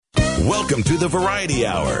Welcome to the Variety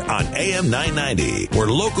Hour on AM 990, where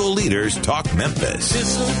local leaders talk Memphis.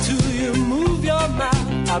 Listen to you move your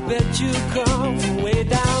mouth. I bet you come from way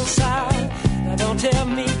down south. Now don't tell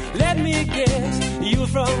me, let me guess. You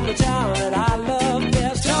from the town that I love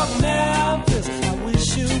best. Talk Memphis, I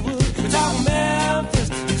wish you would. Talk Memphis,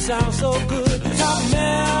 you sound so good. Talk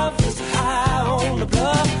Memphis, high on the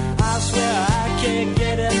bluff. I swear I can't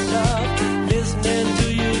get enough. Listening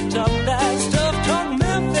to you talk that stuff. Talk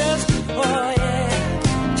Memphis, oh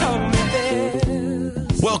yeah. Talk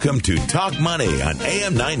Memphis. Welcome to Talk Money on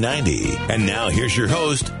AM 990. And now here's your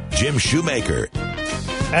host, Jim Shoemaker.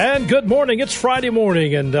 And good morning. It's Friday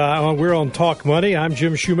morning, and we're on Talk Money. I'm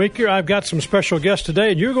Jim Shoemaker. I've got some special guests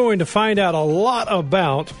today, and you're going to find out a lot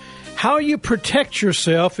about how you protect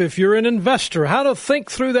yourself if you're an investor, how to think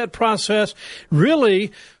through that process.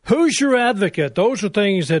 Really, who's your advocate? Those are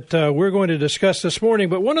things that we're going to discuss this morning.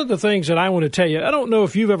 But one of the things that I want to tell you, I don't know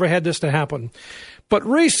if you've ever had this to happen, but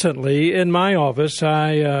recently in my office,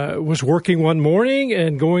 I was working one morning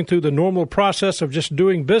and going through the normal process of just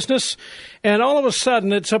doing business. And all of a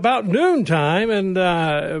sudden, it's about noontime, and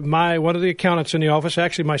one of the accountants in the office,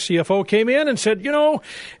 actually my CFO, came in and said,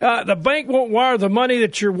 the bank won't wire the money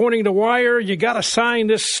that you're wanting to wire. You got to sign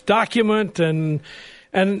this document. And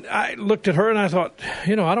I looked at her and I thought,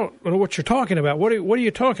 I don't know what you're talking about. What are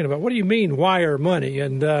you talking about? What do you mean wire money?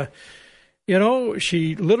 And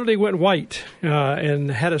she literally went white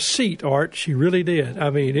and had a seat, Art. She really did. I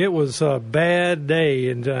mean, it was a bad day.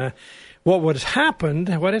 And what had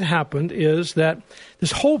happened is that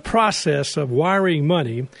this whole process of wiring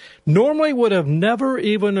money normally would have never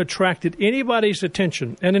even attracted anybody's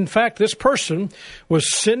attention. And in fact, this person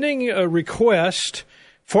was sending a request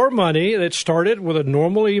for money that started with a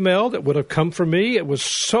normal email that would have come from me. It was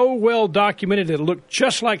so well documented, it looked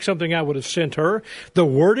just like something I would have sent her. The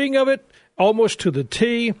wording of it, almost to the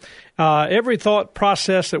T, every thought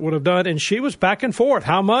process that would have done. And she was back and forth.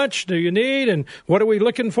 How much do you need? And what are we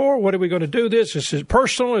looking for? What are we going to do this? Is it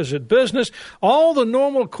personal? Is it business? All the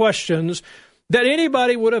normal questions that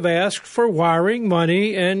anybody would have asked for wiring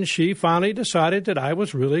money. And she finally decided that I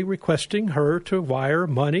was really requesting her to wire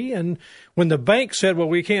money. And when the bank said, well,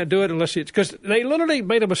 we can't do it unless it's, because they literally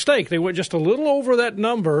made a mistake. They went just a little over that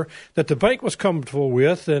number that the bank was comfortable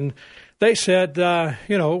with. And they said,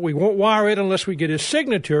 we won't wire it unless we get his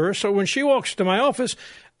signature. So when she walks to my office,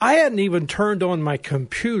 I hadn't even turned on my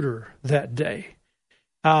computer that day.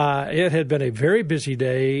 It had been a very busy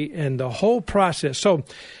day, and the whole process. So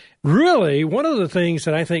really, one of the things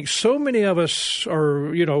that I think so many of us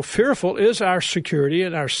are, fearful is our security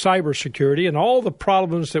and our cybersecurity and all the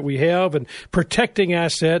problems that we have and protecting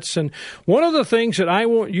assets. And one of the things that I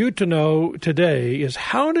want you to know today is,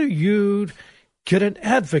 how do you get an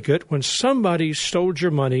advocate when somebody stole your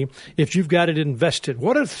money if you've got it invested?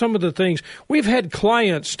 What are some of the things? We've had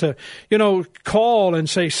clients to, call and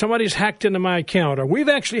say, somebody's hacked into my account. Or we've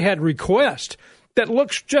actually had requests that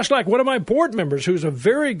looks just like one of my board members, who's a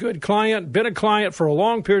very good client, been a client for a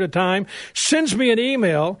long period of time, sends me an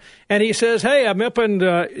email, and he says, hey, I'm up in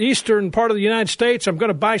the eastern part of the United States. I'm going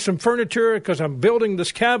to buy some furniture because I'm building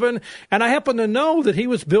this cabin. And I happen to know that he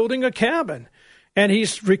was building a cabin. And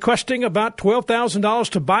he's requesting about $12,000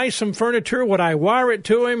 to buy some furniture. Would I wire it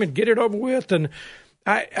to him and get it over with? And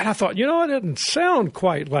I thought, it doesn't sound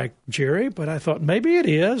quite like Jerry, but I thought maybe it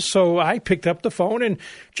is. So I picked up the phone and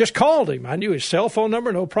just called him. I knew his cell phone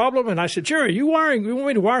number, no problem. And I said, Jerry, you want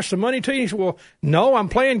me to wire some money to you? He said, well, no, I'm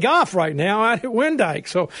playing golf right now out at Windike.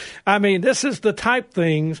 So, this is the type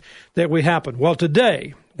things that we happen. Well,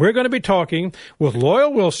 today we're going to be talking with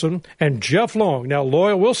Loyal Wilson and Jeff Long. Now,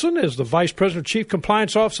 Loyal Wilson is the Vice President, Chief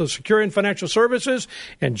Compliance Officer of Securian Financial Services,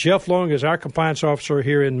 and Jeff Long is our compliance officer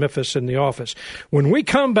here in Memphis in the office. When we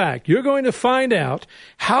come back, you're going to find out,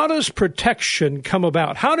 how does protection come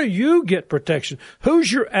about? How do you get protection?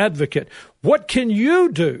 Who's your advocate? What can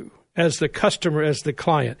you do as the customer, as the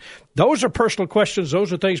client? Those are personal questions.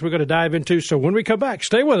 Those are things we're going to dive into. So when we come back,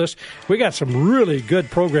 stay with us. We got some really good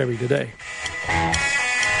programming today.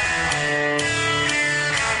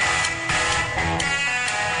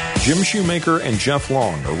 Jim Shoemaker and Jeff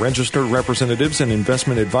Long are registered representatives and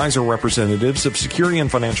investment advisor representatives of Securian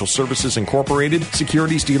Financial Services Incorporated,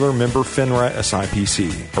 securities dealer member FINRA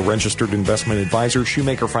SIPC. A registered investment advisor,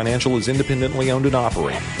 Shoemaker Financial is independently owned and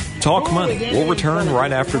operated. Talk Money. We'll return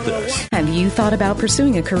right after this. Have you thought about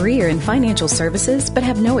pursuing a career in financial services but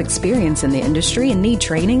have no experience in the industry and need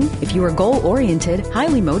training? If you are goal-oriented,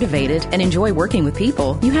 highly motivated, and enjoy working with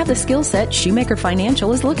people, you have the skill set Shoemaker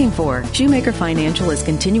Financial is looking for. Shoemaker Financial is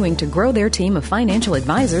continuing to grow their team of financial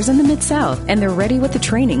advisors in the Mid-South, and they're ready with the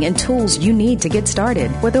training and tools you need to get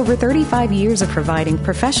started. With over 35 years of providing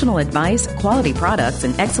professional advice, quality products,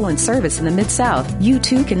 and excellent service in the Mid-South, you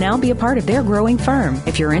too can now be a part of their growing firm.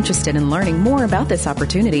 If you're interested in learning more about this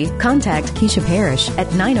opportunity, contact Keisha Parrish at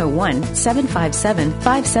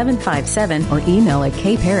 901-757-5757 or email at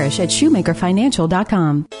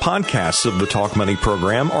kparrish@shoemakerfinancial.com. Podcasts of the Talk Money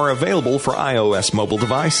program are available for iOS mobile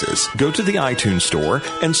devices. Go to the iTunes Store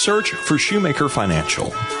and search for Shoemaker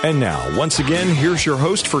Financial. And now, once again, here's your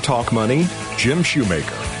host for Talk Money, Jim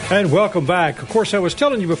Shoemaker. And welcome back. Of course, I was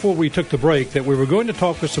telling you before we took the break that we were going to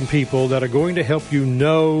talk with some people that are going to help you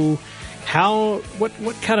know what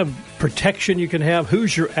kind of protection you can have,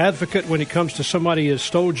 who's your advocate when it comes to somebody who has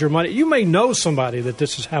stole your money. You may know somebody that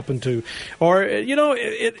this has happened to, or,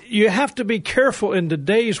 you have to be careful in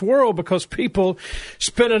today's world because people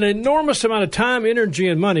spend an enormous amount of time, energy,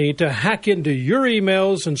 and money to hack into your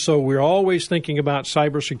emails, and so we're always thinking about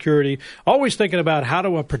cybersecurity, always thinking about how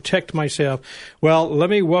do I protect myself. Well, let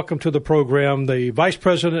me welcome to the program the Vice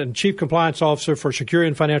President and Chief Compliance Officer for Security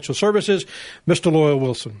and Financial Services, Mr. Loyal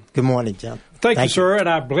Wilson. Good morning, Jim. Thank you, sir, and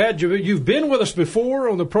I'm glad you've been with us before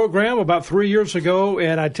on the program about 3 years ago,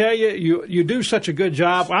 and I tell you do such a good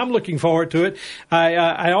job. I'm looking forward to it.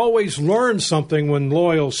 I always learn something when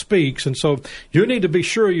Loyal speaks, and so you need to be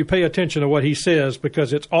sure you pay attention to what he says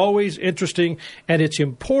because it's always interesting, and it's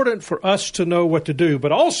important for us to know what to do.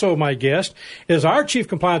 But also my guest is our Chief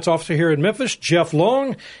Compliance Officer here in Memphis, Jeff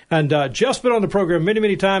Long, and Jeff's been on the program many,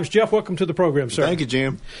 many times. Jeff, welcome to the program, sir. Thank you,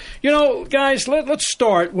 Jim. Guys, let's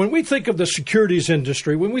start. When we think of the securities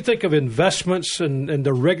industry, when we think of investments and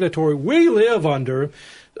the regulatory, we live under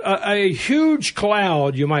a huge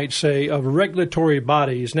cloud, you might say, of regulatory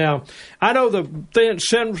bodies. Now, I know the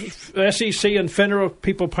SEC and FINRA,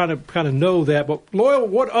 people kind of know that, but Loyal,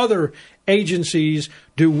 what other agencies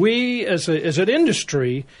do we as an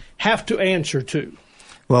industry have to answer to?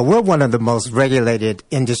 Well, we're one of the most regulated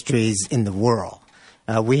industries in the world.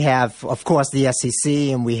 We have, of course, the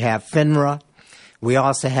SEC, and we have FINRA. We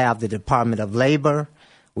also have the Department of Labor.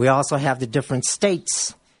 We also have the different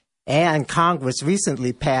states. And Congress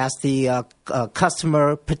recently passed the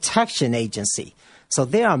Customer Protection Agency. So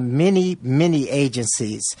there are many, many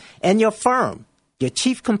agencies. And your firm, your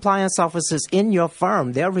chief compliance officers in your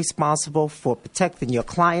firm, they're responsible for protecting your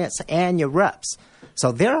clients and your reps.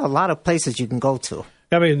 So there are a lot of places you can go to.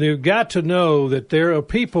 I mean, you've got to know that there are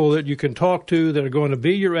people that you can talk to that are going to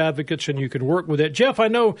be your advocates, and you can work with that. Jeff, I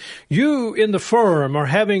know you in the firm are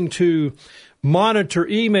having to monitor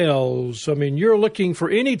emails. I mean, you're looking for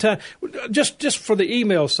any time, just for the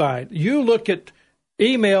email side, you look at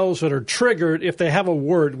emails that are triggered if they have a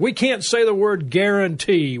word. We can't say the word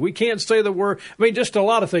guarantee. We can't say the word, just a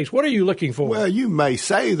lot of things. What are you looking for? Well, you may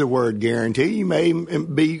say the word guarantee. You may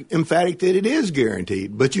be emphatic that it is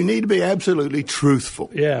guaranteed, but you need to be absolutely truthful.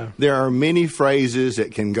 Yeah. There are many phrases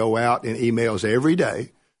that can go out in emails every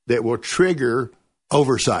day that will trigger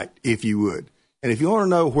oversight, if you would. And if you want to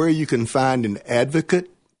know where you can find an advocate,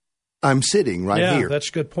 I'm sitting right here. Yeah, that's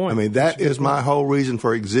a good point. That is my whole reason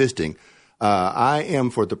for existing. I am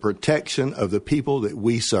for the protection of the people that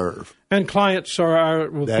we serve. And clients are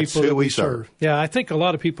people that we serve. Yeah, I think a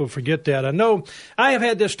lot of people forget that. I know I have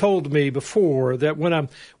had this told to me before that when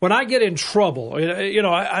I get in trouble,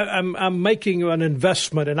 I'm making an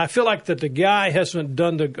investment and I feel like that the guy hasn't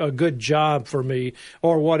done a good job for me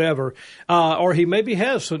or whatever, or he maybe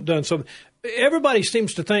has done something. Everybody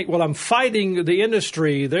seems to think, well, I'm fighting the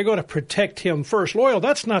industry. They're going to protect him first. Loyal,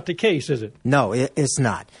 that's not the case, is it? No, it's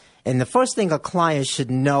not. And the first thing a client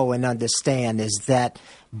should know and understand is that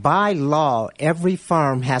by law, every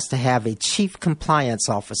firm has to have a chief compliance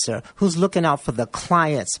officer who's looking out for the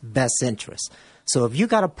client's best interest. So if you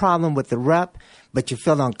got a problem with the rep, but you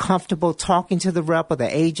feel uncomfortable talking to the rep or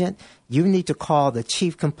the agent, you need to call the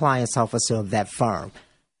chief compliance officer of that firm.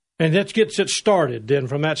 And that gets it started then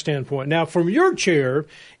from that standpoint. Now, from your chair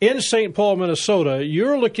in St. Paul, Minnesota,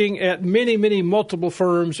 you're looking at many, many multiple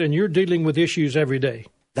firms and you're dealing with issues every day.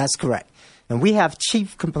 That's correct. And we have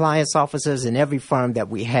chief compliance officers in every firm that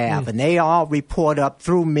we have, and they all report up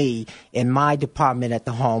through me in my department at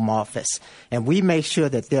the home office. And we make sure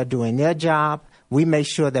that they're doing their job. We make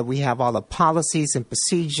sure that we have all the policies and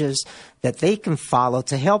procedures that they can follow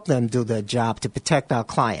to help them do their job to protect our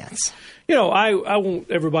clients. You know, I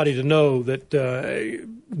want everybody to know that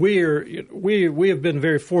we have been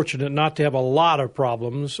very fortunate not to have a lot of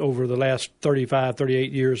problems over the last 35,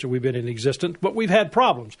 38 years that we've been in existence, but we've had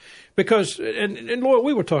problems because, and Lloyd,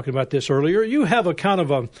 we were talking about this earlier, you have a kind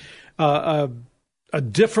of a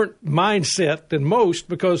different mindset than most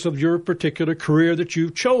because of your particular career that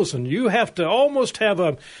you've chosen. You have to almost have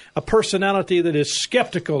a personality that is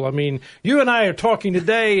skeptical. I mean, you and I are talking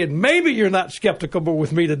today, and maybe you're not skeptical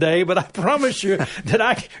with me today, but I promise you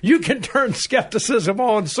that you can turn skepticism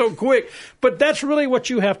on so quick. But that's really what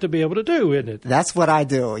you have to be able to do, isn't it? That's what I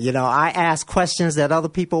do. You know, I ask questions that other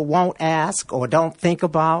people won't ask or don't think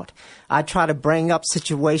about. I try to bring up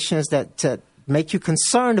situations that make you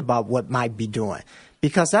concerned about what might be doing,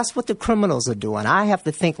 because that's what the criminals are doing. I have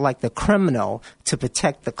to think like the criminal to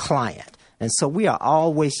protect the client. And so we are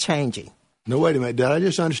always changing. No, wait a minute. Did I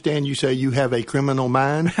just understand you say you have a criminal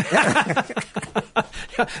mind?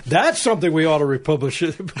 That's something we ought to republish,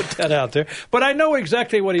 put that out there. But I know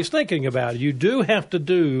exactly what he's thinking about. You do have to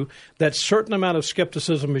do that certain amount of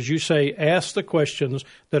skepticism, as you say, ask the questions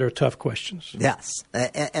that are tough questions. Yes.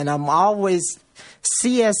 And I'm always...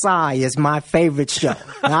 CSI is my favorite show.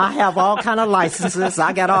 Now, I have all kind of licenses.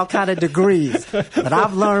 I got all kind of degrees. But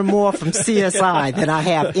I've learned more from CSI than I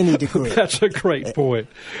have any degree. That's a great point.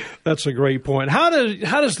 That's a great point. How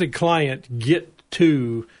does the client get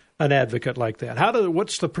to an advocate like that?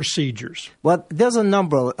 What's the procedures? Well, there's a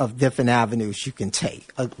number of different avenues you can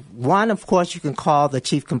take. One, of course, you can call the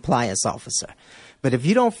Chief Compliance Officer. But if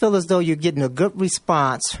you don't feel as though you're getting a good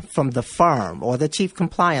response from the firm or the Chief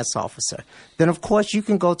Compliance Officer, then, of course, you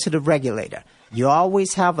can go to the regulator. You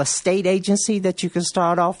always have a state agency that you can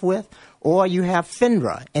start off with, or you have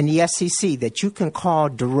FINRA and the SEC that you can call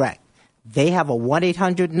direct. They have a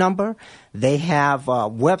 1-800 number. They have a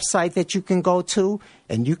website that you can go to,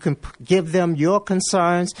 and you can give them your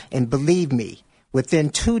concerns. And believe me,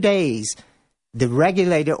 within 2 days, the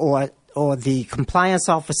regulator or the compliance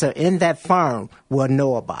officer in that firm will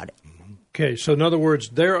know about it. Okay, so in other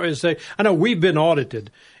words, I know we've been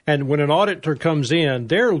audited, and when an auditor comes in,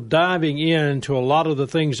 they're diving into a lot of the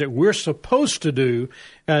things that we're supposed to do,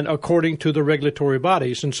 and according to the regulatory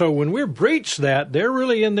bodies. And so when we breach that, they're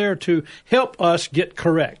really in there to help us get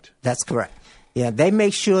correct. That's correct. Yeah, they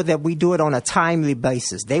make sure that we do it on a timely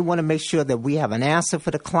basis. They want to make sure that we have an answer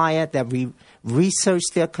for the client, that we research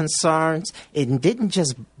their concerns. It didn't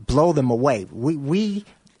just blow them away. We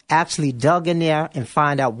actually dug in there and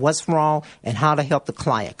find out what's wrong and how to help the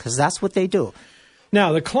client, because that's what they do.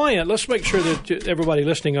 Now, the client, let's make sure that everybody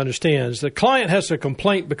listening understands, the client has a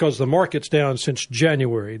complaint because the market's down since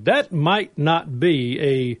January. That might not be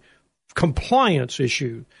a compliance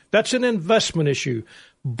issue. That's an investment issue.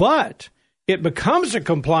 But it becomes a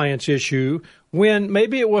compliance issue when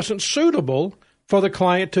maybe it wasn't suitable for the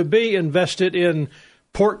client to be invested in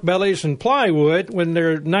pork bellies and plywood when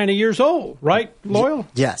they're 90 years old, right, Loyal?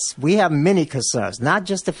 Yes. We have many concerns, not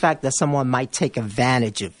just the fact that someone might take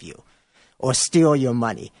advantage of you or steal your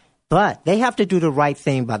money, but they have to do the right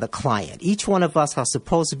thing by the client. Each one of us are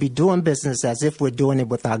supposed to be doing business as if we're doing it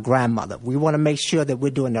with our grandmother. We want to make sure that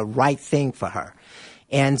we're doing the right thing for her.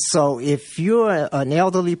 And so if you're an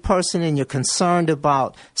elderly person and you're concerned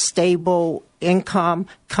about stable income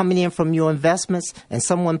coming in from your investments and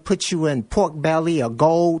someone puts you in pork belly or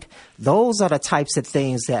gold, those are the types of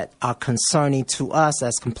things that are concerning to us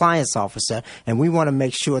as compliance officer, and we want to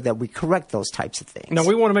make sure that we correct those types of things. Now,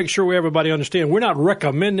 we want to make sure everybody understands we're not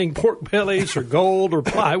recommending pork bellies or gold or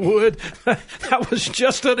plywood. That was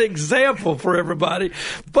just an example for everybody.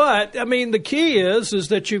 But, I mean, the key is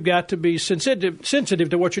that you've got to be sensitive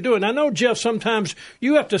to what you're doing. I know, Jeff, sometimes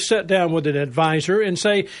you have to sit down with an advisor and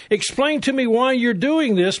say, explain to me why you're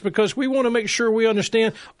doing this, because we want to make sure we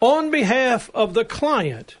understand on behalf of the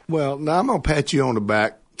client. Well, now I'm going to pat you on the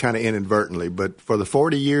back kind of inadvertently, but for the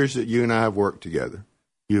 40 years that you and I have worked together,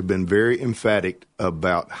 you've been very emphatic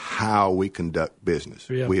about how we conduct business.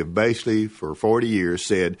 Yeah. We have basically, for 40 years,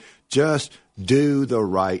 said, just do the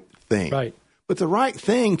right thing. Right. But the right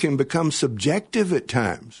thing can become subjective at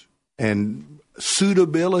times, and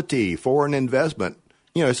suitability for an investment.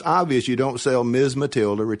 You know, it's obvious you don't sell Ms.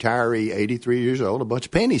 Matilda, retiree, 83 years old, a bunch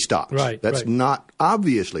of penny stocks. Right. That's not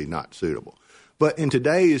obviously not suitable. But in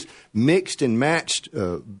today's mixed and matched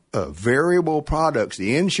variable products,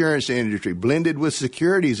 the insurance industry blended with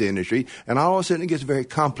securities industry, and all of a sudden it gets very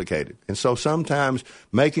complicated. And so sometimes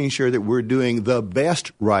making sure that we're doing the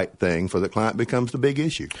best right thing for the client becomes the big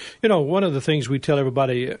issue. You know, one of the things we tell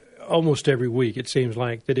everybody almost every week, it seems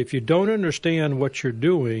like, that if you don't understand what you're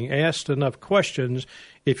doing, ask enough questions.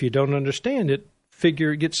 If you don't understand it,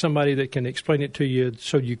 get somebody that can explain it to you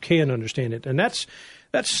so you can understand it. And that's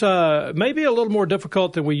maybe a little more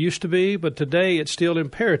difficult than we used to be, but today it's still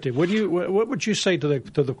imperative. What would you say to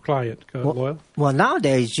the client, Loyal? Well,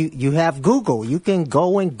 nowadays you have Google. You can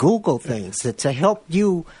go and Google things to help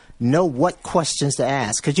you know what questions to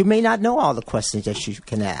ask, because you may not know all the questions that you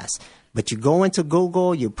can ask. But you go into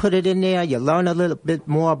Google, you put it in there, you learn a little bit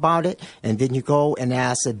more about it, and then you go and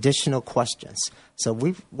ask additional questions. So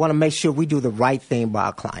we want to make sure we do the right thing by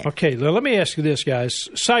our client. Okay, now let me ask you this, guys.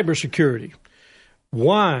 Cybersecurity.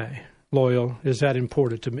 Why, Loyal, is that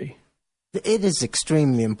important to me? It is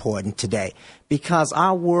extremely important today because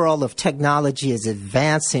our world of technology is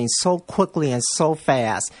advancing so quickly and so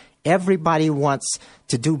fast. Everybody wants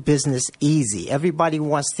to do business easy. Everybody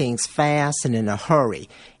wants things fast and in a hurry.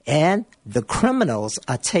 And the criminals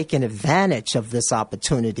are taking advantage of this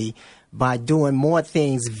opportunity by doing more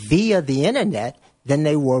things via the internet than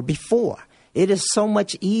they were before. It is so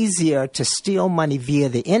much easier to steal money via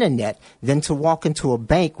the internet than to walk into a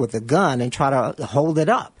bank with a gun and try to hold it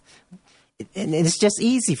up. And it's just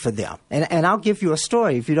easy for them. And I'll give you a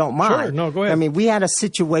story if you don't mind. Sure, no, go ahead. I mean, we had a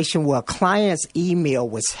situation where a client's email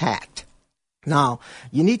was hacked. Now,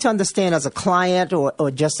 you need to understand as a client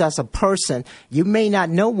or just as a person, you may not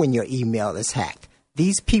know when your email is hacked.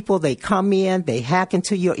 These people, they come in, they hack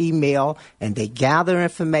into your email, and they gather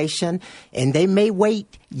information, and they may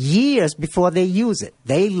wait years before they use it.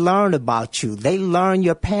 They learn about you. They learn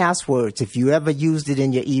your passwords if you ever used it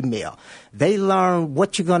in your email. They learn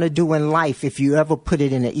what you're going to do in life if you ever put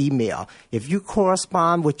it in an email. If you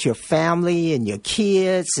correspond with your family and your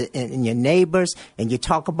kids and your neighbors, and you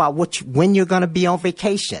talk about when you're going to be on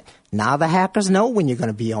vacation. Now the hackers know when you're going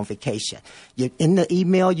to be on vacation. In the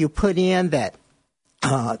email, you put in that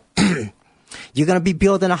you're going to be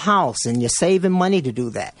building a house and you're saving money to do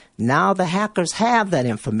that. Now the hackers have that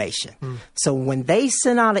information. So when they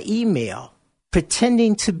send out an email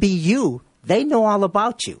pretending to be you, they know all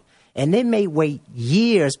about you. And they may wait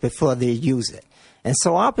years before they use it. And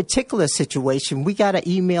so our particular situation, we got an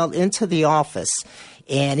email into the office,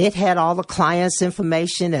 and it had all the client's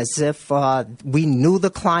information as if we knew the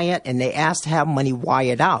client, and they asked to have money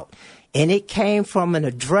wired out. And it came from an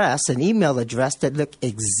email address that looked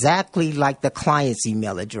exactly like the client's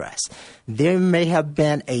email address. There may have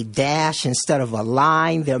been a dash instead of a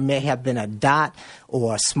line. There may have been a dot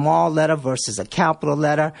or a small letter versus a capital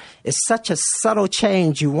letter. It's such a subtle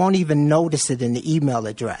change, you won't even notice it in the email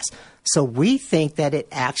address. So we think that it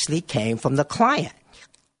actually came from the client.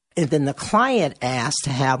 And then the client asked to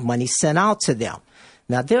have money sent out to them.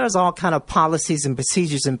 Now, there's all kind of policies and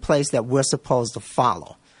procedures in place that we're supposed to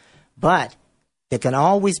follow. But there can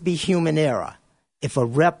always be human error. If a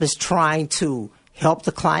rep is trying to help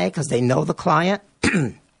the client because they know the client,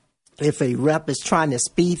 if a rep is trying to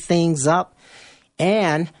speed things up,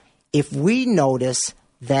 and if we notice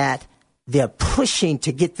that they're pushing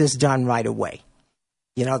to get this done right away.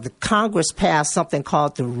 You know, the Congress passed something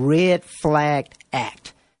called the Red Flag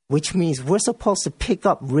Act, which means we're supposed to pick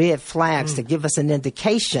up red flags to give us an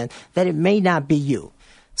indication that it may not be you.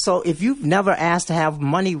 So if you've never asked to have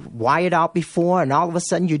money wired out before and all of a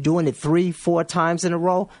sudden you're doing it 3-4 times in a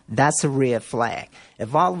row, that's a red flag.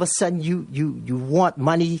 If all of a sudden you want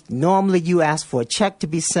money, normally you ask for a check to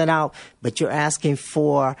be sent out, but you're asking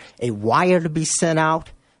for a wire to be sent out,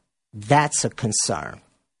 that's a concern.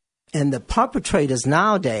 And the perpetrators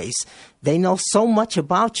nowadays, they know so much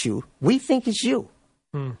about you, we think it's you.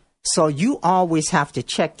 So you always have to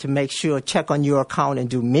check on your account and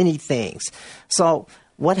do many things. So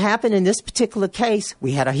what happened in this particular case,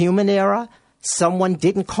 we had a human error. Someone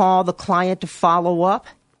didn't call the client to follow up,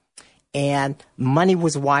 and money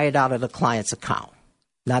was wired out of the client's account.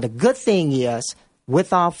 Now, the good thing is,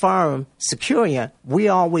 with our firm, Securian, we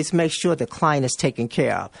always make sure the client is taken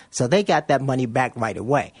care of. So they got that money back right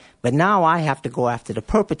away. But now I have to go after the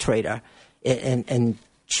perpetrator and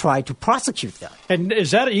try to prosecute them. And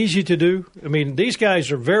is that easy to do? I mean, these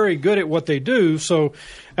guys are very good at what they do. So,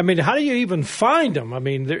 I mean, how do you even find them? I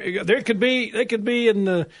mean, they could be in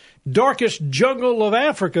the darkest jungle of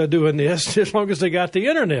Africa doing this as long as they got the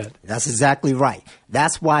internet. That's exactly right.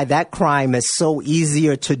 That's why that crime is so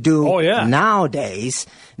easier to do nowadays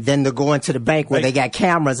than to go into the bank where they got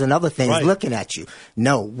cameras and other things looking at you.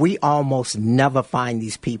 No, we almost never find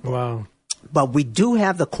these people. Wow. But we do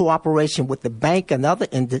have the cooperation with the bank and other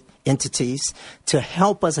entities to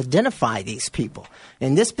help us identify these people.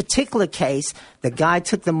 In this particular case, the guy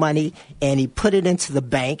took the money and he put it into the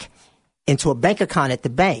bank, into a bank account at the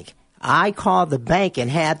bank. I called the bank and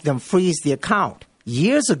had them freeze the account.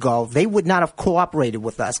 Years ago, they would not have cooperated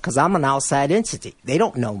with us because I'm an outside entity. They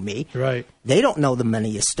don't know me. Right. They don't know the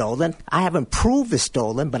money is stolen. I haven't proved it's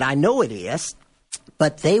stolen, but I know it is.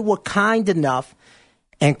 But they were kind enough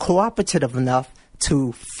and cooperative enough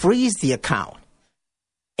to freeze the account.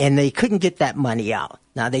 And they couldn't get that money out.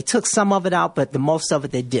 Now, they took some of it out, but the most of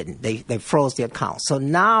it they didn't. They froze the account. So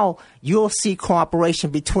now you'll see cooperation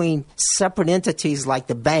between separate entities like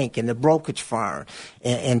the bank and the brokerage firm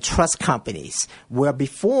and trust companies, where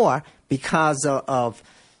before, because of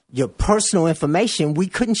your personal information, we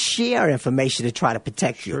couldn't share information to try to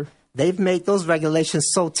protect you. They've made those regulations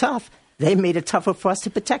so tough, they made it tougher for us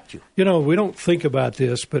to protect you. You know, we don't think about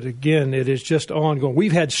this, but again, it is just ongoing.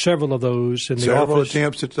 We've had several of those in the office. Several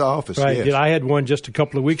attempts at the office, right. yes. I had one just a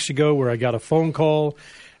couple of weeks ago where I got a phone call.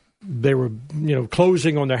 They were,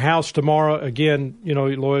 closing on their house tomorrow. Again,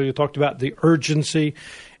 Loyal, you talked about the urgency.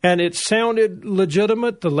 And it sounded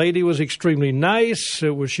legitimate. The lady was extremely nice.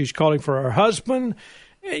 She's calling for her husband.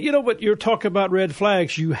 But you're talking about red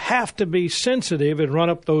flags. You have to be sensitive and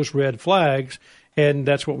run up those red flags. And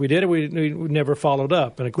that's what we did, and we never followed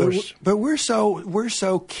up. And of course, but we're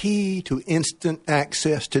so key to instant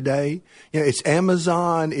access today. It's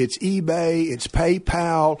Amazon, it's eBay, it's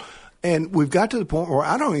PayPal, and we've got to the point where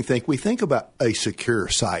I don't even think we think about a secure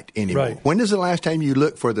site anymore. Right. When is the last time you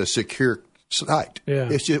looked for the secure site? Yeah.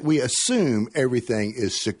 It's just we assume everything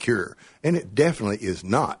is secure, and it definitely is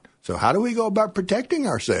not. So how do we go about protecting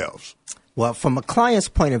ourselves? Well, from a client's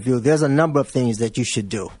point of view, there's a number of things that you should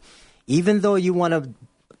do. Even though you want to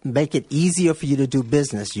make it easier for you to do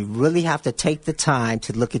business, you really have to take the time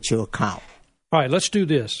to look at your account. All right, let's do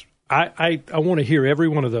this. I want to hear every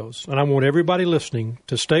one of those, and I want everybody listening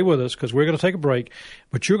to stay with us because we're going to take a break,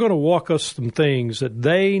 but you're going to walk us some things that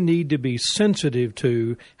they need to be sensitive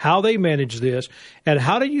to, how they manage this, and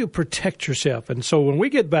how do you protect yourself. And so when we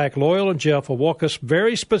get back, Loyal and Jeff will walk us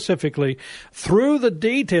very specifically through the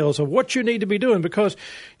details of what you need to be doing because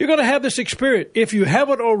you're going to have this experience. If you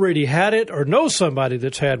haven't already had it or know somebody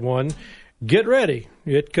that's had one, get ready.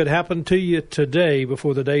 It could happen to you today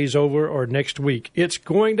before the day's over or next week. It's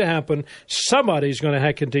going to happen. Somebody's going to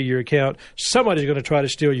hack into your account. Somebody's going to try to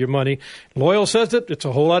steal your money. Loyal says that it's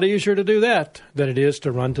a whole lot easier to do that than it is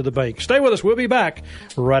to run to the bank. Stay with us. We'll be back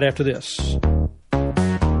right after this.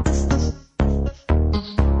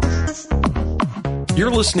 You're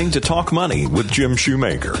listening to Talk Money with Jim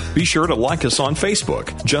Shoemaker. Be sure to like us on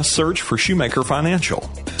Facebook. Just search for Shoemaker Financial.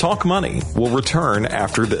 Talk Money will return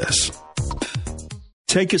after this.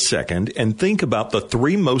 Take a second and think about the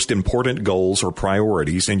 3 most important goals or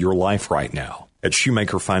priorities in your life right now. At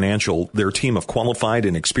Shoemaker Financial, their team of qualified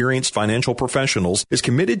and experienced financial professionals is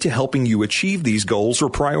committed to helping you achieve these goals or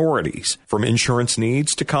priorities. From insurance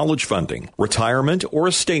needs to college funding, retirement, or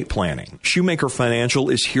estate planning, Shoemaker Financial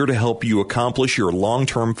is here to help you accomplish your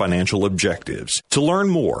long-term financial objectives. To learn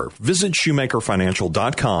more, visit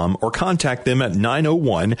ShoemakerFinancial.com or contact them at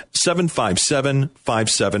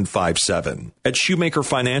 901-757-5757. At Shoemaker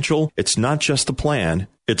Financial, it's not just the plan,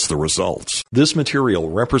 it's the results. This material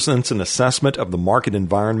represents an assessment of the market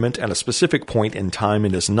environment at a specific point in time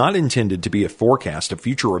and is not intended to be a forecast of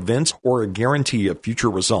future events or a guarantee of future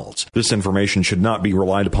results. This information should not be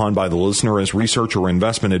relied upon by the listener as research or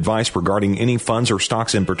investment advice regarding any funds or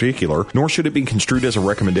stocks in particular, nor should it be construed as a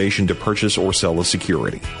recommendation to purchase or sell a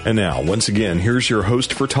security. And now, once again, here's your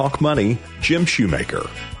host for Talk Money, Jim Shoemaker.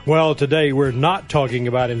 Well, today we're not talking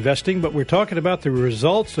about investing, but we're talking about the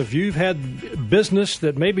results of you've had business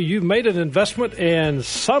that maybe you've made an investment and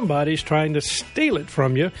somebody's trying to steal it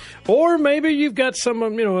from you. Or maybe you've got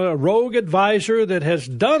a rogue advisor that has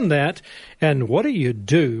done that. And what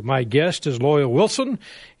do? My guest is Loyal Wilson.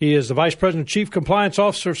 He is the Vice President, Chief Compliance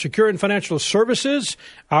Officer of Secure Financial Services,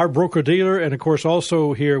 our broker-dealer. And, of course,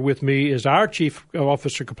 also here with me is our Chief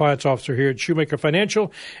Compliance Officer here at Shoemaker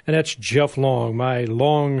Financial, and that's Jeff Long, my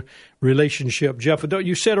long relationship. Jeff,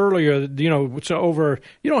 you said earlier, it's over.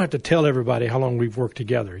 You don't have to tell everybody how long we've worked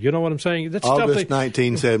together. You know what I'm saying? That's August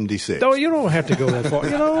 1976. No, you don't have to go that far.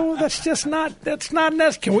 That's not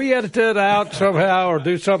necessary. Can we edit that out somehow or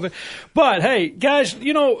do something? But, hey, guys,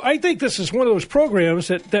 I think this is one of those programs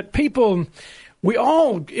that people,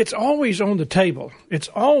 it's always on the table. It's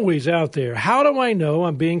always out there. How do I know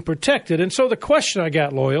I'm being protected? And so the question I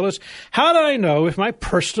got, Loyal, is how do I know if my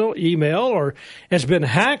personal email has been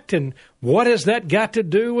hacked, and what has that got to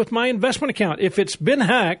do with my investment account? If it's been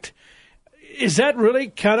hacked, is that really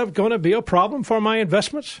kind of going to be a problem for my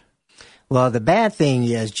investments? Well, the bad thing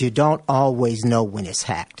is you don't always know when it's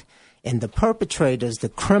hacked. And the perpetrators, the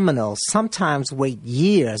criminals, sometimes wait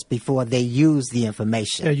years before they use the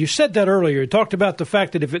information. Yeah, you said that earlier. You talked about the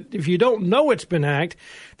fact that if you don't know it's been hacked,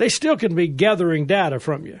 they still can be gathering data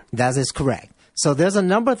from you. That is correct. So there's a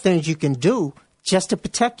number of things you can do just to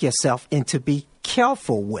protect yourself and to be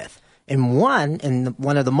careful with. And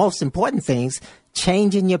one of the most important things,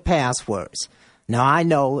 changing your passwords. Now, I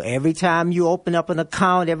know every time you open up an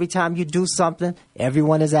account, every time you do something,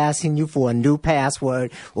 everyone is asking you for a new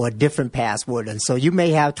password or a different password. And so you may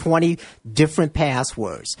have 20 different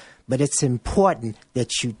passwords. But it's important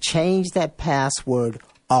that you change that password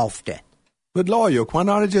often. But lawyer, why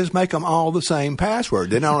not just make them all the same password?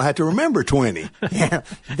 Then I don't have to remember 20. Yeah.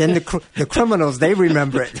 Then the criminals, they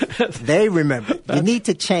remember it. They remember it. You need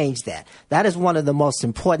to change that. That is one of the most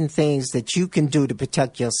important things that you can do to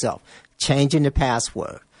protect yourself, changing the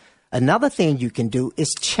password. Another thing you can do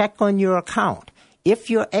is check on your account. If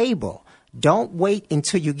you're able, don't wait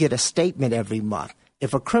until you get a statement every month.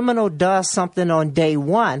 If a criminal does something on day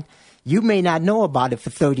one, you may not know about it for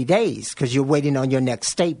 30 days because you're waiting on your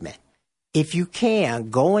next statement. If you can,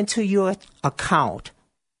 go into your account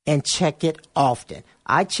and check it often.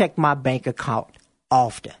 I check my bank account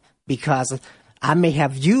often because I may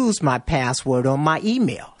have used my password on my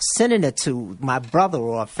email, sending it to my brother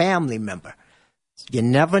or a family member. You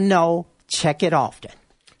never know. Check it often.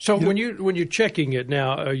 So when you're checking it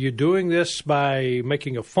now, are you doing this by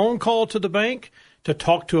making a phone call to the bank to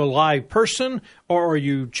talk to a live person, or are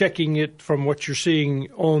you checking it from what you're seeing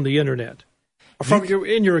on the internet?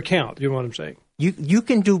 In your account, you know what I'm saying? You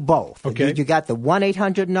can do both. Okay. You got the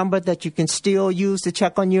 1-800 number that you can still use to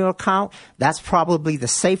check on your account. That's probably the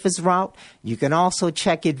safest route. You can also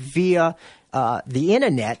check it via the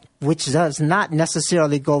internet, which does not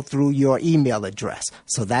necessarily go through your email address.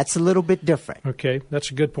 So that's a little bit different. Okay, that's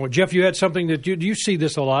a good point. Jeff, you had something that do you see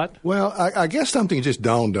this a lot? Well, I guess something just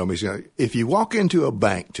dawned on me. If you walk into a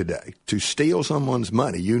bank today to steal someone's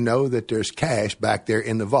money, you know that there's cash back there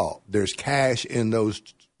in the vault. There's cash in those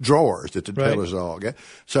drawers that the tellers all get.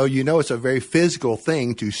 So you know it's a very physical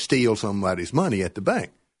thing to steal somebody's money at the bank.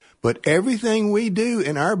 But everything we do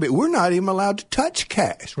in our bank, we're not even allowed to touch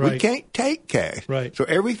cash. Right. We can't take cash. Right. So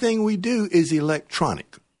everything we do is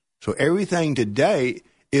electronic. So everything today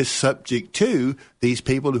is subject to these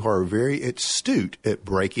people who are very astute at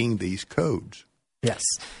breaking these codes. Yes.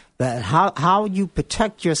 But how you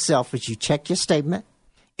protect yourself is you check your statement,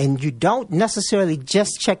 and you don't necessarily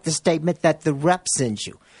just check the statement that the rep sends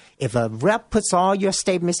you. If a rep puts all your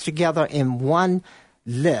statements together in one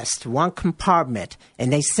list, one compartment,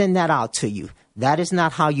 and they send that out to you, that is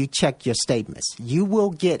not how you check your statements. You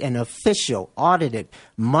will get an official, audited,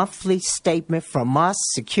 monthly statement from us,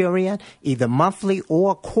 Securian, either monthly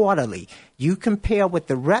or quarterly. You compare what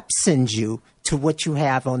the rep sends you to what you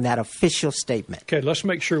have on that official statement. Okay, let's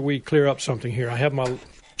make sure we clear up something here. I have my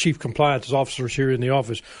chief compliance officers here in the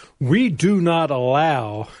office. We do not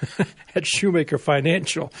allow at Shoemaker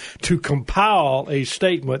Financial to compile a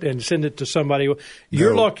statement and send it to somebody.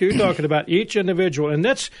 You're talking about each individual, and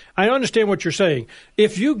I understand what you're saying.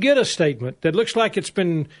 If you get a statement that looks like it's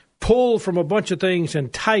been pulled from a bunch of things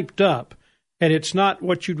and typed up, and it's not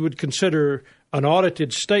what you would consider an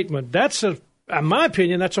audited statement, in my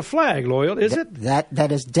opinion, that's a flag, Loyal, is it?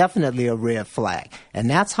 That is definitely a red flag, and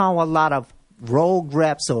that's how a lot of rogue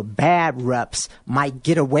reps or bad reps might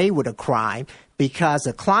get away with a crime, because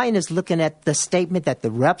a client is looking at the statement that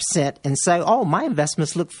the rep sent and say, oh, my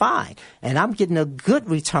investments look fine and I'm getting a good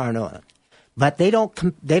return on it. But they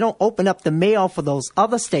don't open up the mail for those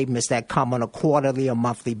other statements that come on a quarterly or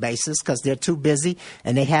monthly basis because they're too busy,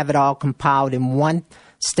 and they have it all compiled in one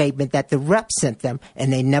statement that the rep sent them,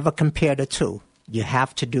 and they never compare the two. You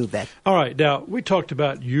have to do that. All right. Now, we talked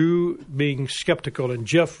about you being skeptical, and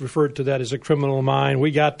Jeff referred to that as a criminal mind.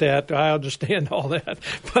 We got that. I understand all that.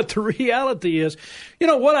 But the reality is,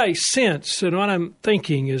 what I sense and what I'm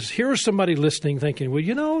thinking is, here's somebody listening thinking,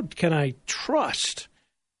 well, can I trust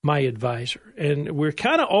my advisor? And we're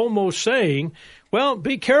kind of almost saying, well,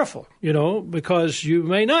 be careful, because you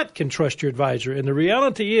may not can trust your advisor. And the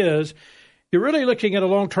reality is, you're really looking at a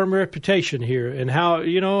long-term reputation here and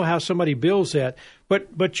how somebody builds that.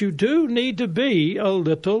 But you do need to be a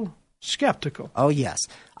little skeptical. Oh, yes.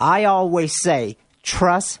 I always say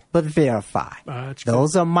trust but verify.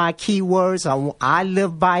 Those are my key words. I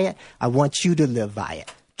live by it. I want you to live by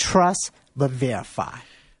it. Trust but verify.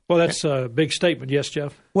 Well, that's a big statement. Yes,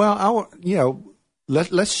 Jeff? Well,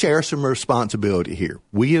 let's share some responsibility here.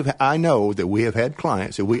 I know that we have had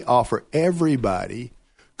clients that we offer everybody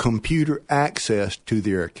computer access to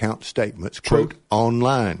their account statements, quote,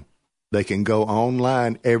 online. They can go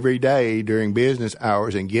online every day during business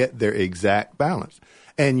hours and get their exact balance.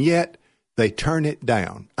 and yet they turn it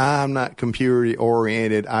down. I'm not computer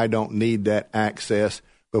oriented. I don't need that access.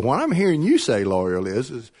 But what I'm hearing you say, Loyal,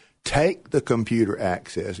 is take the computer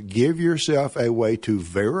access. Give yourself a way to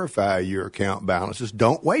verify your account balances.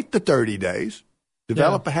 Don't wait the 30 days.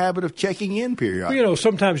 Develop a habit of checking in periodically. Well,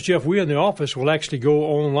 sometimes, Jeff, we in the office will actually go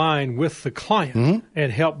online with the client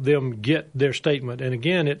and help them get their statement. And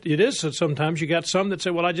again, it is sometimes you got some that say,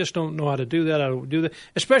 well, I just don't know how to do that. I don't do that,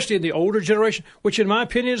 especially in the older generation, which in my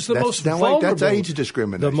opinion is the most vulnerable. That's age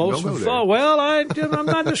discrimination. The most well, I'm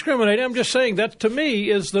not discriminating. I'm just saying that to me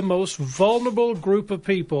is the most vulnerable group of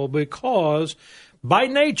people because by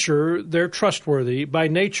nature, they're trustworthy. By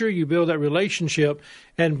nature, you build that relationship.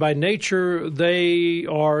 And by nature, they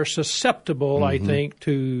are susceptible, I think,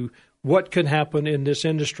 to what can happen in this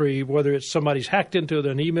industry, whether it's somebody's hacked into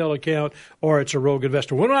an email account or it's a rogue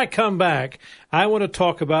investor. When I come back, I want to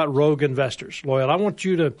talk about rogue investors. Loyal, I want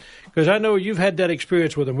you to, because I know you've had that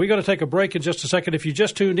experience with them. We're going to take a break in just a second. If you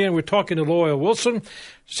just tuned in, we're talking to Loyal Wilson.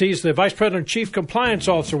 She's the Vice President and Chief Compliance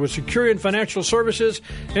Officer with Securian Financial Services,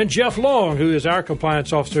 and Jeff Long, who is our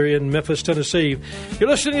Compliance Officer in Memphis, Tennessee. You're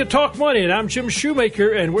listening to Talk Money, and I'm Jim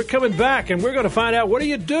Shoemaker, and we're coming back, and we're going to find out what do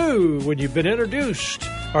you do when you've been introduced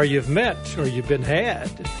or you've met or you've been had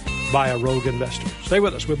by a rogue investor. Stay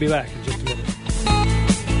with us. We'll be back in just a minute.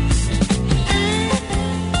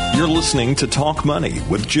 You're listening to Talk Money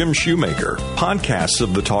with Jim Shoemaker. Podcasts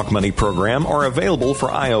of the Talk Money program are available for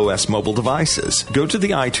iOS mobile devices. Go to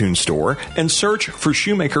the iTunes Store and search for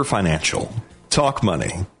Shoemaker Financial. Talk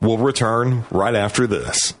Money will return right after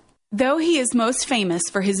this. Though he is most famous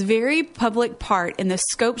for his very public part in the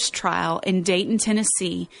Scopes trial in Dayton,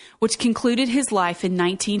 Tennessee, which concluded his life in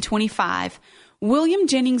 1925, William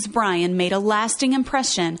Jennings Bryan made a lasting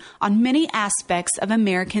impression on many aspects of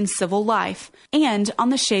American civil life and on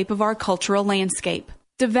the shape of our cultural landscape.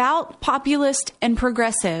 Devout, populist, and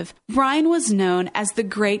progressive, Bryan was known as the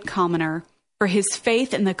Great Commoner for his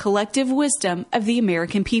faith in the collective wisdom of the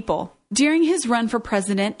American people. During his run for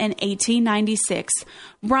president in 1896,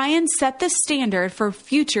 Bryan set the standard for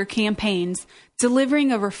future campaigns,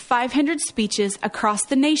 delivering over 500 speeches across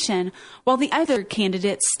the nation while the other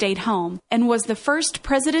candidates stayed home, and was the first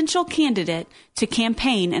presidential candidate to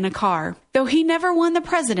campaign in a car. Though he never won the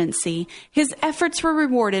presidency, his efforts were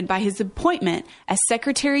rewarded by his appointment as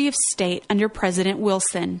Secretary of State under President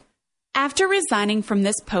Wilson. After resigning from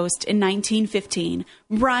this post in 1915,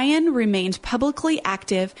 Bryan remained publicly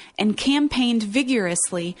active and campaigned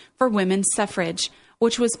vigorously for women's suffrage,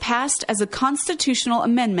 which was passed as a constitutional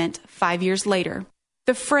amendment 5 years later.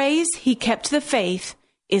 The phrase, "he kept the faith,"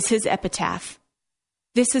 is his epitaph.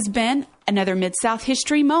 This has been another Mid-South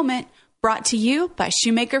History Moment brought to you by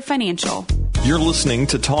Shoemaker Financial. You're listening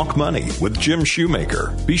to Talk Money with Jim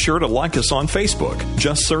Shoemaker. Be sure to like us on Facebook.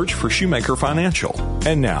 Just search for Shoemaker Financial.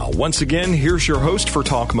 And now, once again, here's your host for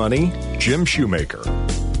Talk Money, Jim Shoemaker.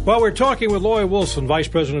 Well, we're talking with Loyal Wilson, Vice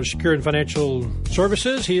President of Securian Financial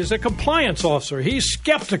Services. He is a compliance officer. He's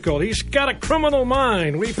skeptical. He's got a criminal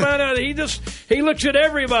mind. We found out he looks at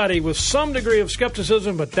everybody with some degree of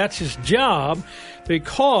skepticism, but that's his job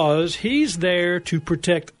because he's there to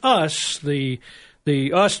protect us, the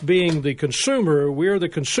us being the consumer. We're the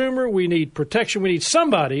consumer. We need protection. We need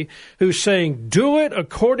somebody who's saying, do it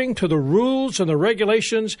according to the rules and the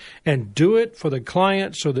regulations and do it for the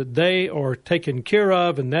client so that they are taken care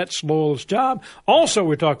of. And that's Loyal's job. Also,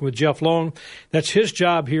 we're talking with Jeff Long. That's his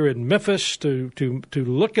job here in Memphis to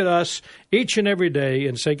look at us each and every day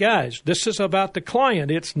and say, guys, this is about the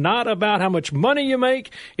client. It's not about how much money you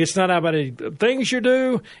make. It's not about any things you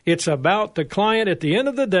do. It's about the client. At the end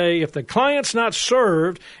of the day, if the client's not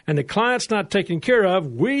served and the client's not taken care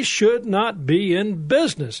of, we should not be in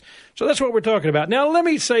business. So that's what we're talking about. Now, let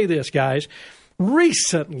me say this, guys.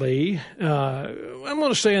 Recently, I'm going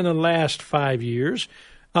to say in the last 5 years,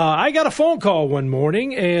 I got a phone call one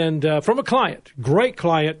morning and from a client, great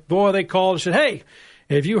client. Boy, they called and said, hey,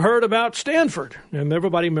 have you heard about Stanford? And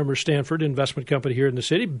everybody remembers Stanford, investment company here in the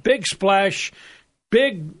city. Big splash,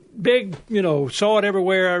 big, saw it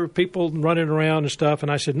everywhere, people running around and stuff.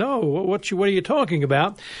 And I said, no, what are you talking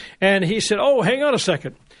about? And he said, oh, hang on a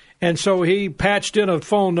second. And so he patched in a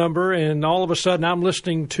phone number, and all of a sudden I'm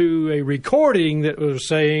listening to a recording that was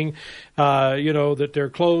saying, that they're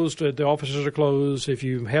closed, that the offices are closed. If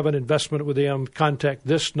you have an investment with them, contact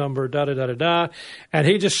this number, da-da-da-da-da. And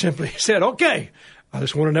he just simply said, okay. I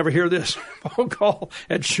just want to never hear this phone call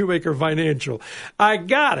at Shoemaker Financial. I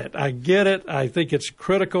got it. I get it. I think it's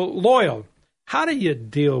critical. Loyal, how do you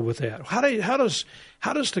deal with that? How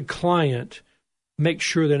does the client make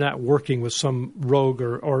sure they're not working with some rogue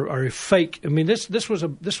or a fake? I mean, this was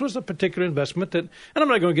a particular investment that, and I'm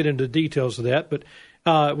not going to get into the details of that, but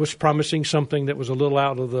was promising something that was a little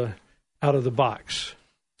out of the box?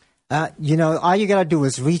 All you got to do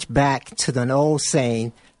is reach back to an old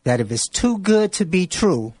saying that if it's too good to be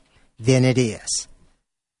true, then it is.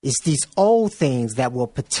 It's these old things that will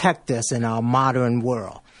protect us in our modern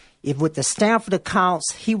world. If with the Stanford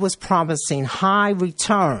accounts, he was promising high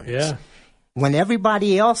returns. Yeah. When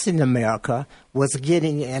everybody else in America was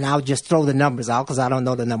getting, and I'll just throw the numbers out because I don't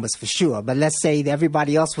know the numbers for sure, but let's say that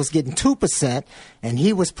everybody else was getting 2% and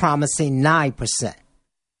he was promising 9%.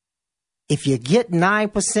 If you get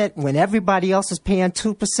 9% when everybody else is paying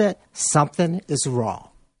 2%, something is wrong.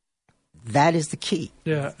 That is the key.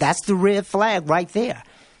 Yeah. That's the red flag right there.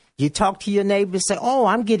 You talk to your neighbor and say, oh,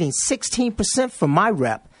 I'm getting 16% from my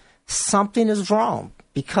rep. Something is wrong.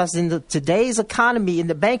 Because in today's economy, in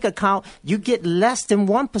the bank account, you get less than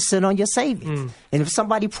 1% on your savings. And if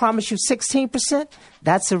somebody promised you 16%,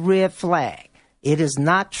 that's a red flag. It is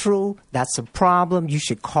not true. That's a problem. You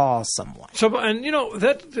should call someone. So, and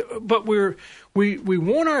but we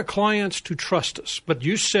want our clients to trust us. But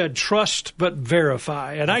you said trust but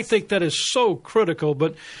verify, and I think that is so critical.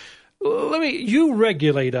 But you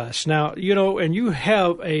regulate us now, and you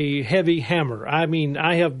have a heavy hammer. I mean,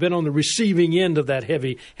 I have been on the receiving end of that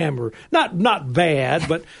heavy hammer. Not bad,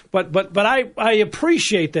 but I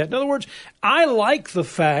appreciate that. In other words, I like the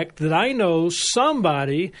fact that I know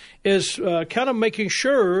somebody is kind of making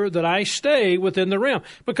sure that I stay within the realm,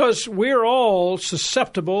 because we're all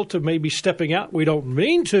susceptible to maybe stepping out. We don't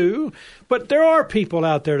mean to, but there are people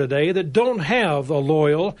out there today that don't have a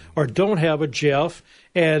Loyal or don't have a Jeff,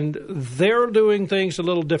 and they're doing things a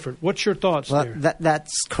little different. What's your thoughts there?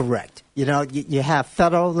 That's correct. You have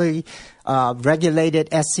federally regulated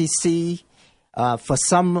SEC. For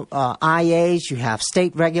some IAs, you have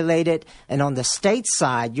state regulated. And on the state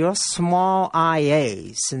side, your small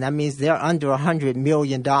IAs, and that means they're under $100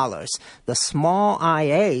 million. The small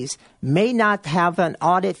IAs may not have an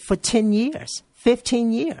audit for 10 years,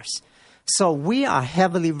 15 years. So we are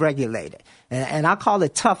heavily regulated. And I call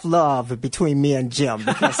it tough love between me and Jim,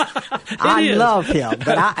 because I love him,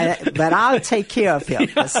 but I'll take care of him,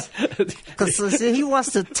 because he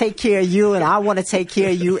wants to take care of you, and I want to take care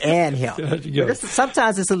of you and him.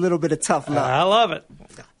 Sometimes it's a little bit of tough love. I love it.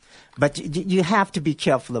 But you have to be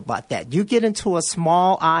careful about that. You get into a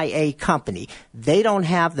small IA company, they don't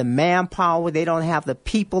have the manpower, they don't have the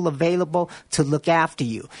people available to look after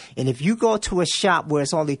you. And if you go to a shop where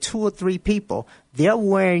it's only 2 or 3 people, they're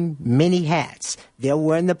wearing many hats. They're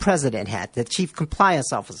wearing the president hat, the chief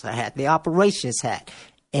compliance officer hat, the operations hat.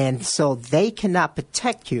 And so they cannot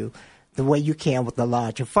protect you the way you can with a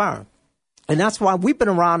larger firm. And that's why we've been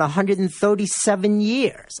around 137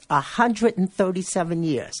 years. 137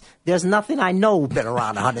 years. There's nothing I know been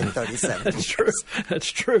around 137 That's true.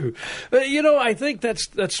 That's true. I think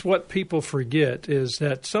that's what people forget, is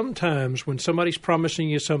that sometimes when somebody's promising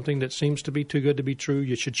you something that seems to be too good to be true,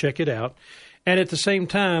 you should check it out. And at the same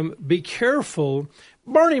time, be careful.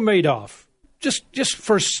 Bernie Madoff, just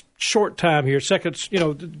for short time here, seconds,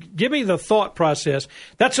 give me the thought process.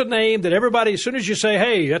 That's a name that everybody, as soon as you say,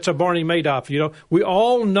 hey, that's a Bernie Madoff, we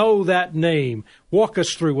all know that name. Walk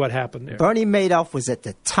us through what happened there. Bernie Madoff was at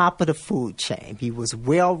the top of the food chain. He was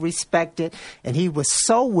well respected, and he was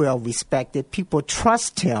so well respected, people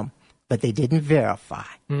trust him, but they didn't verify.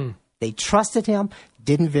 They trusted him,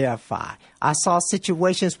 didn't verify. I saw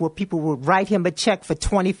situations where people would write him a check for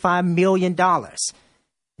 $25 million.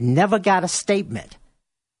 Never got a statement.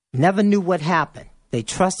 Never knew what happened. They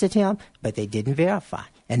trusted him, but they didn't verify.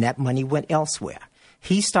 And that money went elsewhere.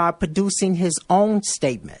 He started producing his own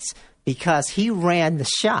statements because he ran the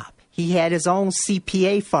shop. He had his own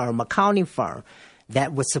CPA firm, accounting firm,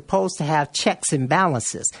 that was supposed to have checks and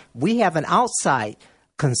balances. We have an outside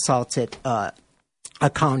consultant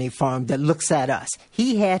accounting firm that looks at us.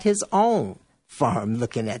 He had his own firm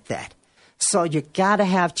looking at that. So you got to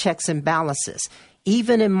have checks and balances.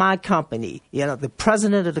 Even in my company, the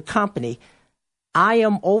president of the company, I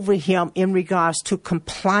am over him in regards to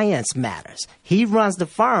compliance matters. He runs the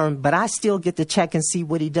firm, but I still get to check and see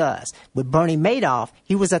what he does. With Bernie Madoff,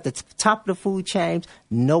 he was at the top of the food chain.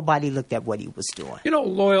 Nobody looked at what he was doing.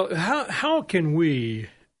 Loyal, how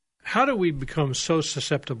do we become so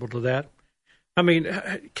susceptible to that? I mean,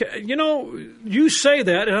 you say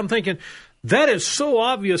that, and I'm thinking, that is so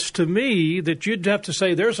obvious to me that you'd have to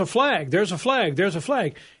say, there's a flag, there's a flag, there's a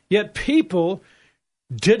flag. Yet people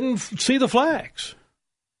didn't see the flags.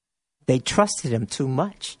 They trusted him too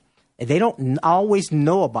much. They don't always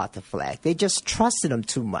know about the flag. They just trusted him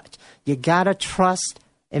too much. You got to trust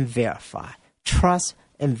and verify. Trust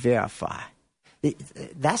and verify.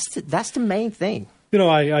 That's the main thing.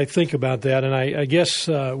 I think about that, and I guess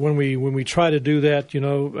when we try to do that,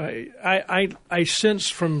 I sense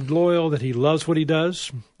from Loyal that he loves what he does.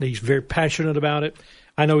 He's very passionate about it.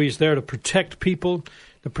 I know he's there to protect people,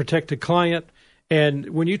 to protect the client. And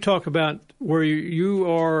when you talk about where you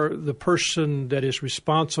are the person that is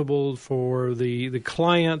responsible for the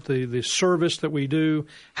client, the service that we do,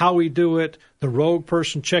 how we do it, the rogue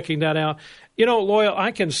person checking that out. Loyal,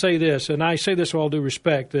 I can say this, and I say this with all due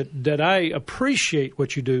respect, that I appreciate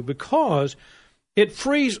what you do because it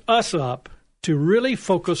frees us up to really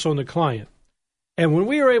focus on the client. And when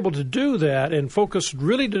we are able to do that and focus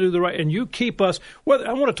really to do the right, and you keep us, well,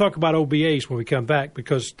 I want to talk about OBAs when we come back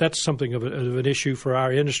because that's something of an issue for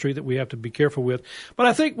our industry that we have to be careful with. But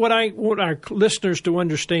I think what I want our listeners to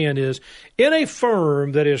understand is in a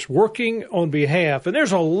firm that is working on behalf, and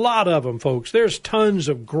there's a lot of them, folks, there's tons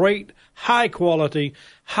of great, high quality,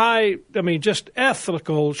 just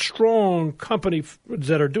ethical, strong companies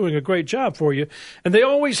that are doing a great job for you, and they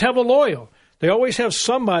always have a Loyal. They always have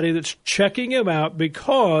somebody that's checking him out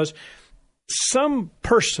because some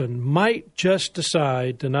person might just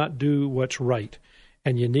decide to not do what's right.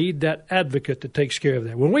 And you need that advocate that takes care of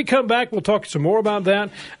that. When we come back, we'll talk some more about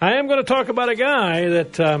that. I am going to talk about a guy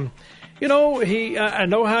that, I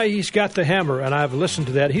know how he's got the hammer, and I've listened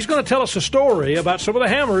to that. He's going to tell us a story about some of the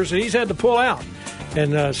hammers that he's had to pull out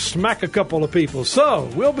and smack a couple of people. So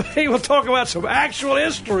we'll talk about some actual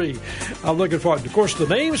history. I'm looking forward. Of course, the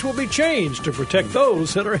names will be changed to protect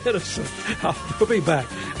those that are innocent. We'll be back.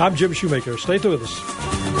 I'm Jim Shoemaker. Stay with us.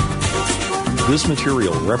 This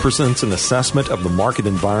material represents an assessment of the market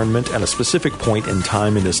environment at a specific point in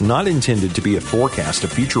time and is not intended to be a forecast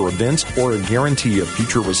of future events or a guarantee of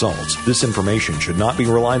future results. This information should not be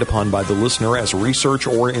relied upon by the listener as research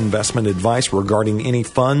or investment advice regarding any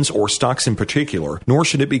funds or stocks in particular, nor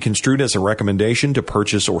should it be construed as a recommendation to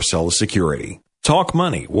purchase or sell a security. Talk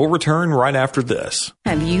Money will return right after this.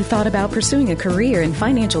 Have you thought about pursuing a career in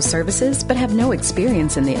financial services but have no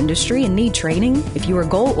experience in the industry and need training? If you are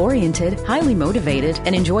goal-oriented, highly motivated,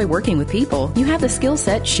 and enjoy working with people, you have the skill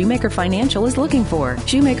set Shoemaker Financial is looking for.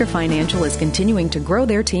 Shoemaker Financial is continuing to grow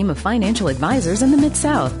their team of financial advisors in the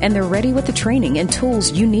Mid-South, and they're ready with the training and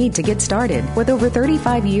tools you need to get started. With over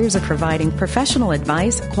 35 years of providing professional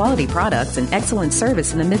advice, quality products, and excellent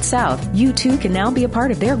service in the Mid-South, you too can now be a part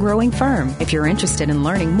of their growing firm. If you're interested in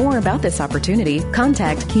learning more about this opportunity,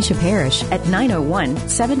 contact Keisha Parrish at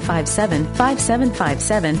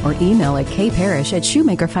 901-757-5757 or email at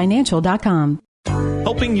kparrish@shoemakerfinancial.com.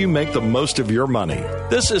 Helping you make the most of your money.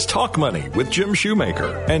 This is Talk Money with Jim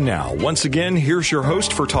Shoemaker. And now, once again, here's your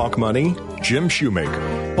host for Talk Money, Jim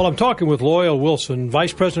Shoemaker. Well, I'm talking with Loyal Wilson,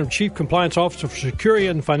 Vice President and Chief Compliance Officer for Security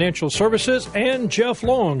and Financial Services, and Jeff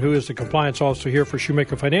Long, who is the Compliance Officer here for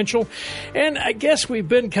Shoemaker Financial. And I guess we've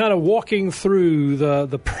been kind of walking through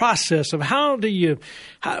the process of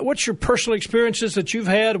what's your personal experiences that you've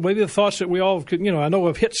had, maybe the thoughts that we all could, I know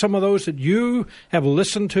I've hit some of those that you have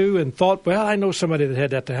listened to and thought, well, I know somebody that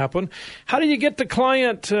had that to happen. How do you get the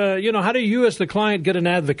client, how do you as the client get an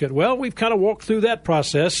advocate? Well, we've kind of walked through that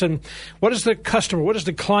process. And what is the customer, what does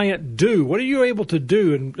the client do? What are you able to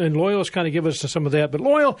do? And Loyal's kind of give us some of that. But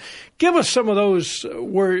Loyal, give us some of those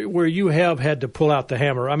where you have had to pull out the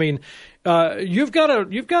hammer. I mean, you've got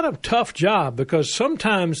a tough job because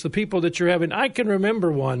sometimes the people that you're having, I can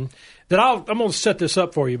remember one that I'm going to set this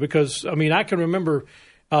up for you because, I can remember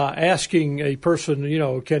asking a person,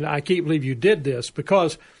 I can't believe you did this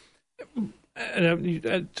because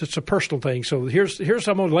it's a personal thing. So here's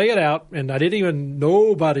I'm going to lay it out, and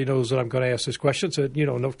nobody knows that I'm going to ask this question. So,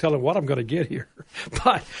 no telling what I'm going to get here.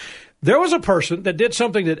 But there was a person that did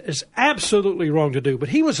something that is absolutely wrong to do, but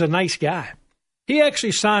he was a nice guy. He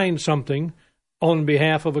actually signed something on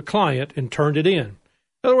behalf of a client and turned it in. In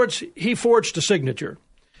other words, he forged a signature.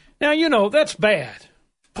 Now, that's bad,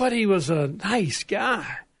 but he was a nice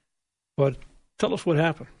guy. But tell us what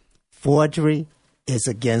happened. Forgery is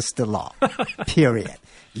against the law, period.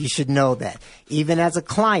 You should know that. Even as a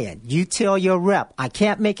client, you tell your rep, I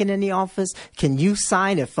can't make it in the office. Can you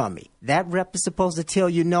sign it for me? That rep is supposed to tell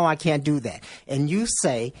you, no, I can't do that. And you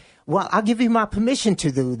say, well, I'll give you my permission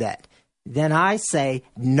to do that. Then I say,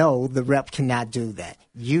 no, the rep cannot do that.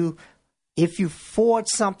 If you forge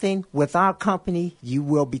something with our company, you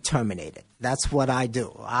will be terminated. That's what I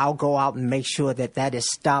do. I'll go out and make sure that is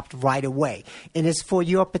stopped right away. And it's for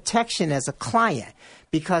your protection as a client.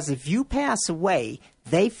 Because if you pass away,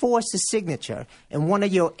 they forge the signature, and one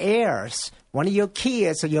of your heirs, one of your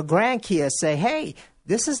kids or your grandkids say, hey,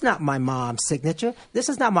 this is not my mom's signature. This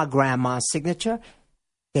is not my grandma's signature.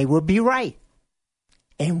 They would be right.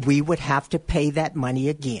 And we would have to pay that money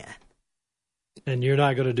again. And you're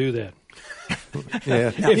not going to do that.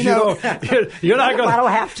 Yeah. You're not going. I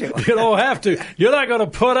don't have to. You don't have to. You're not going to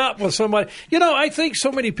put up with somebody. I think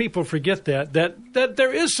so many people forget that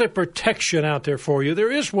there is a protection out there for you.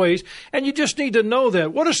 There is ways, and you just need to know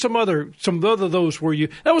that. What are some other those where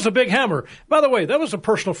that was a big hammer? By the way, that was a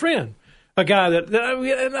personal friend. A guy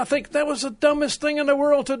and I think that was the dumbest thing in the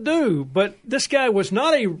world to do. But this guy was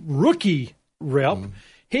not a rookie rep.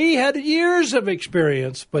 He had years of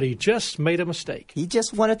experience, but he just made a mistake. He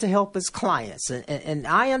just wanted to help his clients, and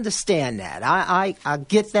I understand that. I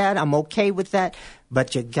get that. I'm okay with that.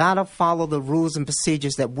 But you got to follow the rules and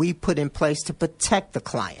procedures that we put in place to protect the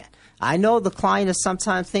client. I know the client is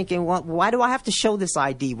sometimes thinking, well, why do I have to show this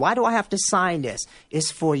ID? Why do I have to sign this?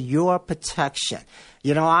 It's for your protection.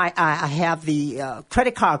 I have the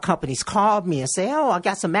credit card companies call me and say, I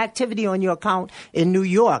got some activity on your account in New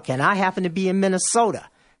York, and I happen to be in Minnesota.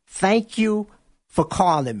 Thank you for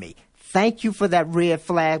calling me. Thank you for that red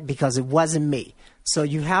flag because it wasn't me. So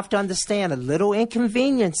you have to understand a little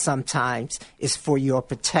inconvenience sometimes is for your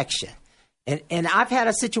protection. And I've had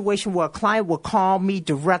a situation where a client will call me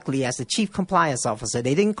directly as the chief compliance officer.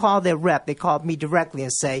 They didn't call their rep. They called me directly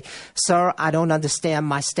and say, sir, I don't understand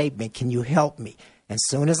my statement. Can you help me? As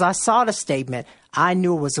soon as I saw the statement, I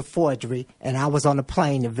knew it was a forgery, and I was on the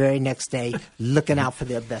plane the very next day looking out for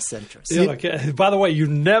their best interests. By the way, you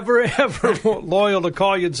never, ever want Loyal to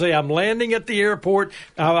call you and say, I'm landing at the airport,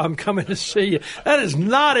 I'm coming to see you. That is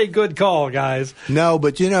not a good call, guys. No,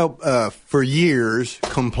 but, for years,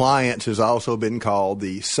 compliance has also been called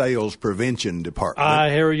the sales prevention department. I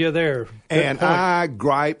hear you there. And I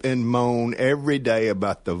gripe and moan every day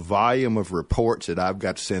about the volume of reports that I've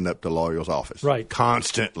got to send up to Loyal's office. Right.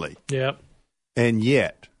 Constantly. Yep. And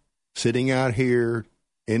yet, sitting out here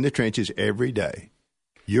in the trenches every day,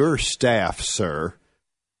 your staff, sir,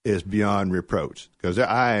 is beyond reproach. Because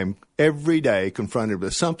I am every day confronted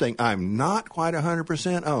with something I'm not quite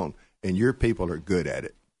 100% on, and your people are good at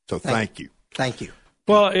it. So thank you. Thank you.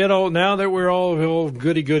 Well, now that we're all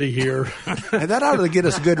goody-goody here. And that ought to get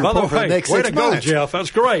us a good report for the next 6 months. Way to go, Jeff.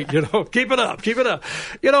 That's great. Keep it up. Keep it up.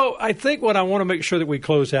 I think what I want to make sure that we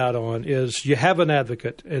close out on is you have an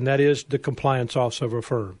advocate, and that is the compliance officer of a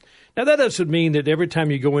firm. Now, that doesn't mean that every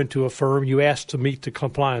time you go into a firm, you ask to meet the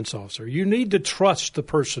compliance officer. You need to trust the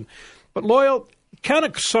person. But, Loyal, kind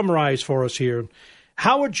of summarize for us here.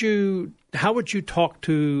 How would you talk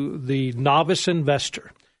to the novice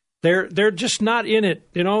investor? They're just not in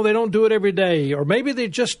it. They don't do it every day. Or maybe they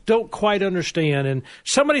just don't quite understand. And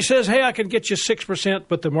somebody says, hey, I can get you 6%,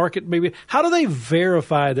 but the market maybe. How do they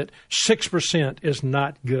verify that 6% is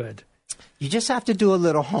not good? You just have to do a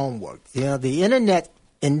little homework. The Internet,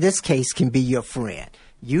 in this case, can be your friend.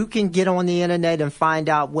 You can get on the Internet and find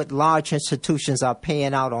out what large institutions are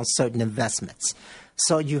paying out on certain investments.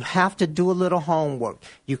 So you have to do a little homework.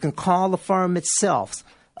 You can call the firm itself.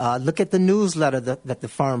 Look at the newsletter that the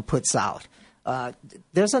firm puts out.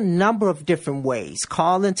 There's a number of different ways.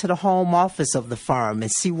 Call into the home office of the firm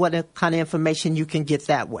and see what kind of information you can get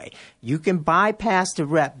that way. You can bypass the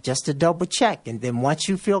rep just to double check. And then once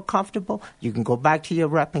you feel comfortable, you can go back to your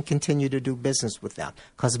rep and continue to do business with them.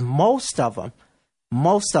 Because most of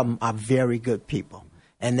them are very good people.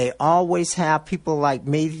 And they always have people like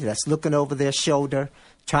me that's looking over their shoulder,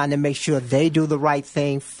 trying to make sure they do the right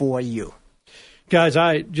thing for you. Guys,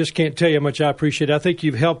 I just can't tell you how much I appreciate it. I think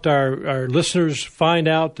you've helped our listeners find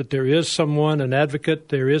out that there is someone, an advocate.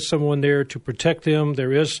 There is someone there to protect them.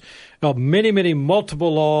 There is many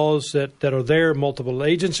multiple laws that are there, multiple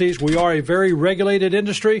agencies. We are a very regulated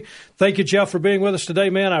industry. Thank you, Jeff, for being with us today,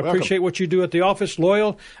 man. I appreciate what you do at the office.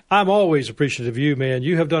 Loyal, I'm always appreciative of you, man.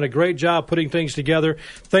 You have done a great job putting things together.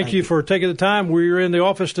 Thank you for taking the time. We're in the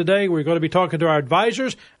office today. We're going to be talking to our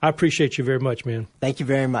advisors. I appreciate you very much, man. Thank you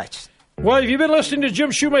very much. Well, if you've been listening to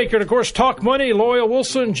Jim Shoemaker and, of course, Talk Money, Loyal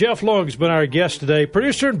Wilson, Jeff Long's been our guest today.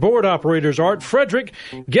 Producer and board operators, Art Frederick.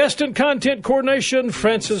 Guest and content coordination,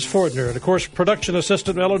 Francis Fortner. And, of course, production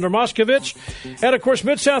assistant, Eleanor Moskovich. And, of course,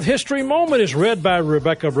 Mid-South History Moment is read by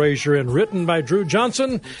Rebecca Brazier and written by Drew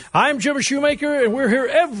Johnson. I'm Jim Shoemaker, and we're here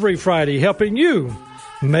every Friday helping you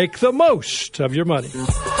make the most of your money.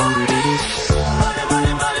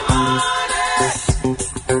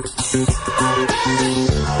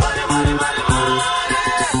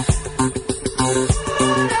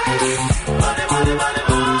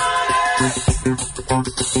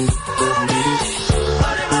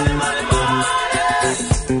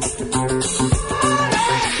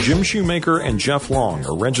 Jim Shoemaker and Jeff Long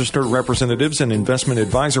are registered representatives and investment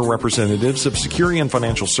advisor representatives of Securian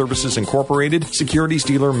Financial Services Incorporated, securities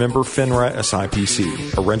dealer member FINRA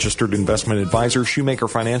SIPC. A registered investment advisor, Shoemaker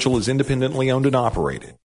Financial is independently owned and operated.